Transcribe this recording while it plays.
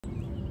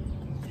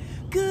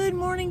Good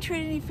morning,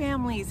 Trinity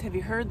families. Have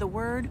you heard the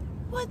word?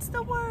 What's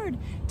the word?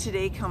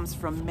 Today comes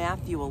from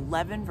Matthew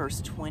 11,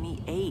 verse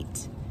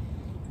 28.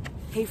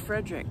 Hey,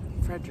 Frederick,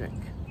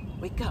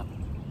 wake up,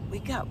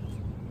 wake up.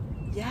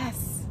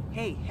 Yes.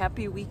 Hey,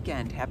 happy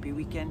weekend. Happy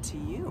weekend to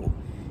you.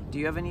 Do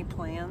you have any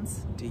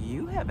plans? Do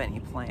you have any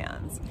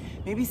plans?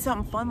 Maybe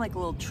something fun like a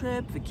little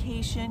trip,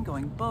 vacation,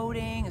 going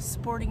boating, a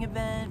sporting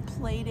event,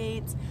 play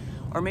dates,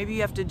 or maybe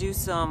you have to do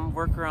some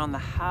work around the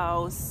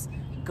house,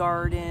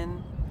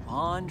 garden,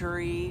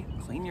 laundry,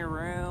 clean your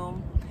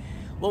room.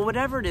 Well,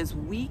 whatever it is,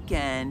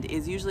 weekend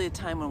is usually a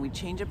time when we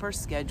change up our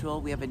schedule,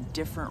 we have a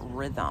different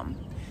rhythm.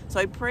 So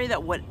I pray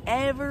that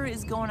whatever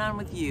is going on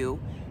with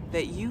you,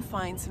 that you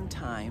find some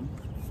time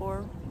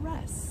for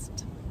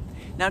rest.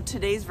 Now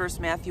today's verse,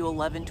 Matthew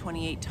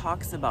 11:28,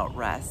 talks about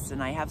rest,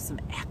 and I have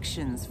some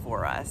actions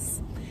for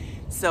us.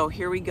 So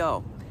here we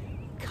go.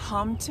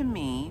 Come to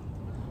me,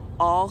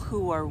 all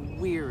who are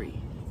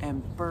weary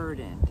and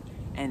burdened,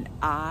 and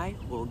I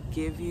will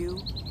give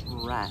you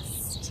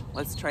rest.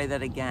 Let's try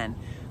that again.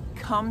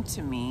 Come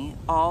to me,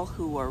 all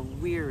who are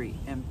weary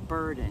and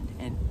burdened,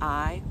 and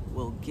I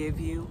will give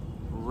you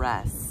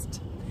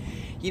rest.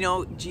 You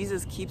know,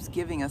 Jesus keeps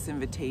giving us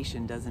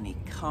invitation, doesn't he?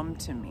 Come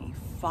to me,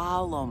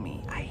 follow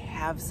me. I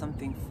have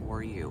something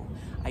for you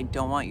I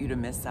don't want you to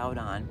miss out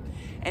on.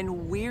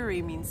 And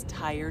weary means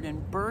tired,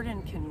 and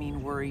burden can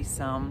mean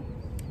worrisome.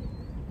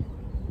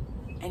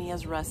 And he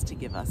has rest to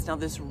give us. Now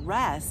this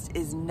rest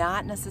is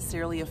not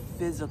necessarily a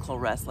physical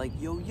rest, like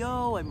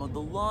yo, I mowed the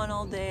lawn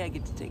all day, I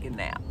get to take a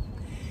nap.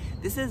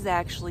 This is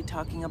actually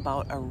talking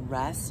about a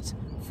rest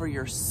for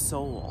your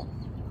soul.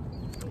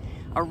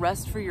 A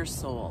rest for your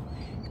soul.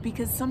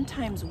 Because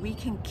sometimes we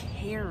can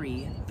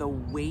carry the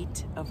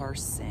weight of our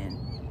sin,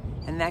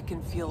 and that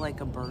can feel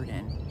like a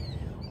burden.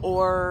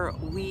 Or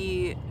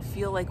we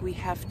feel like we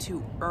have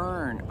to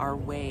earn our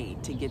way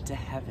to get to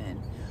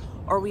heaven.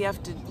 Or we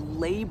have to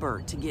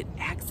labor to get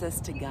access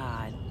to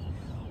God.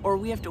 Or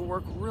we have to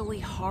work really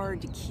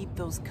hard to keep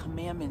those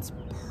commandments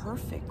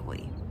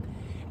perfectly.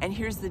 And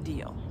here's the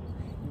deal.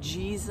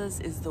 Jesus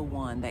is the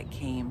one that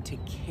came to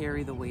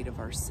carry the weight of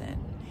our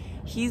sin.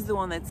 He's the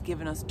one that's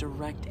given us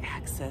direct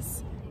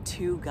access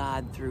to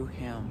God through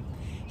him.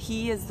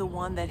 He is the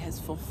one that has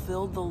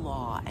fulfilled the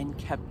law and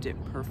kept it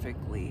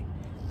perfectly.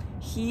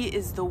 He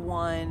is the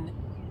one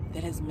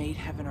that has made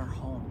heaven our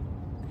home.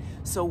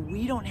 So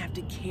we don't have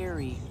to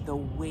carry the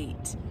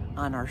weight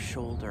on our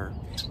shoulder.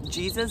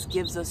 Jesus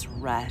gives us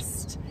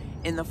rest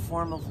in the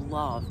form of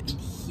love and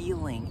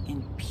healing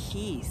and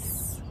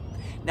peace.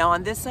 Now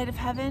on this side of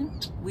heaven,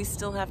 we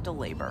still have to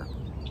labor.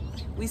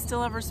 We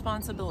still have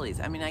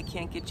responsibilities. I mean, I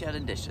can't get you out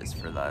of dishes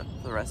for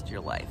the rest of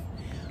your life.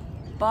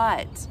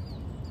 But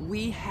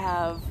we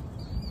have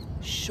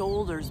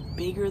shoulders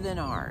bigger than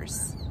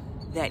ours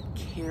that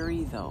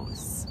carry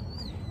those.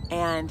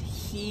 And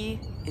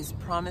he is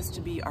promised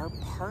to be our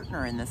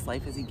partner in this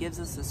life as he gives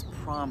us this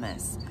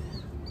promise.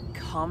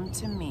 Come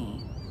to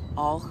me,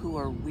 all who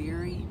are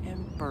weary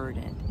and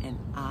burdened, and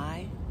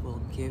I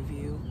will give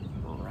you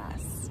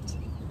rest.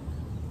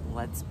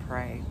 Let's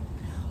pray.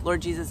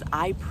 Lord Jesus,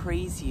 I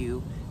praise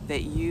you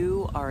that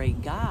you are a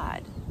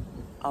God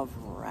of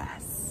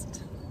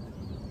rest.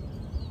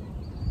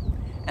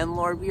 And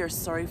Lord, we are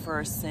sorry for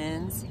our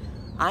sins.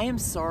 I am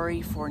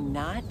sorry for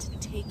not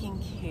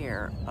taking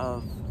care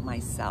of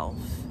myself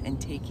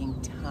and taking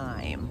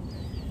time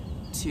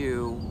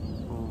to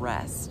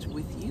rest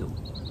with you.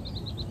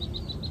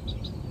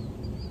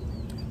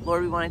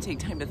 Lord, we want to take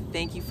time to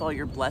thank you for all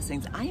your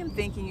blessings. I am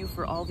thanking you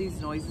for all these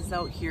noises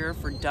out here,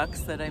 for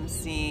ducks that I'm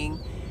seeing,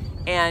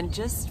 and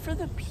just for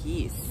the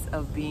peace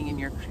of being in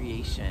your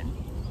creation.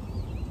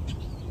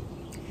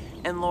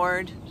 And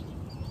Lord,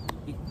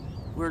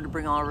 we're to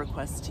bring all our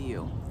requests to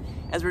you.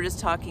 As we're just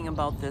talking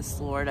about this,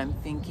 Lord, I'm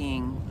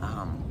thinking,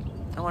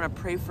 I want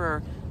to pray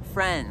for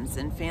friends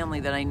and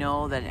family that I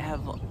know that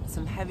have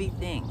some heavy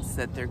things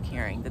that they're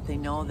carrying, that they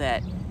know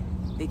that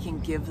they can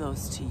give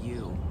those to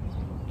you,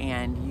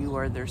 and you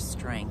are their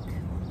strength.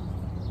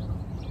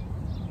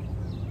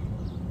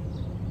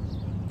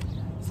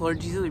 So Lord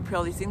Jesus, we pray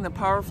all these things in the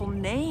powerful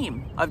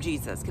name of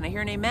Jesus. Can I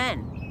hear an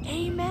amen?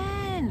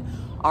 Amen.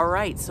 All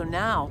right, so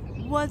now,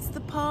 what's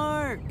the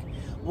park?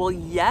 Well,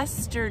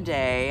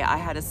 yesterday I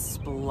had a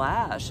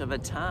splash of a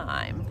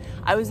time.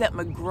 I was at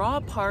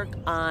McGraw Park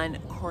on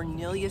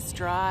Cornelius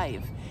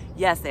Drive.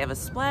 Yes, they have a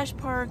splash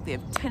park, they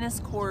have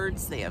tennis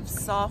courts, they have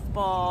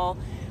softball,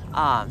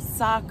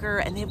 soccer,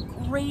 and they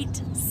have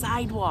great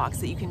sidewalks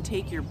that you can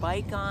take your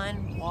bike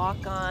on,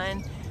 walk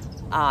on,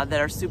 that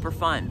are super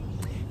fun.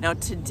 Now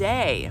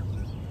today,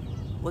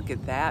 look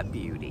at that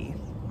beauty.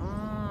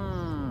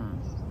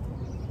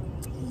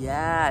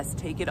 Yes,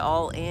 take it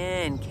all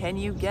in. Can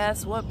you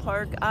guess what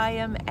park I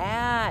am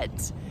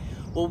at?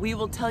 Well, we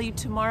will tell you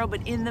tomorrow,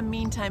 but in the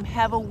meantime,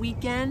 have a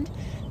weekend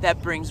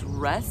that brings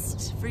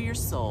rest for your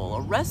soul.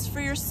 A Rest for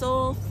Your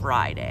Soul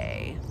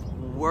Friday.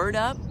 Word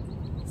up.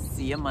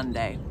 See you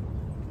Monday.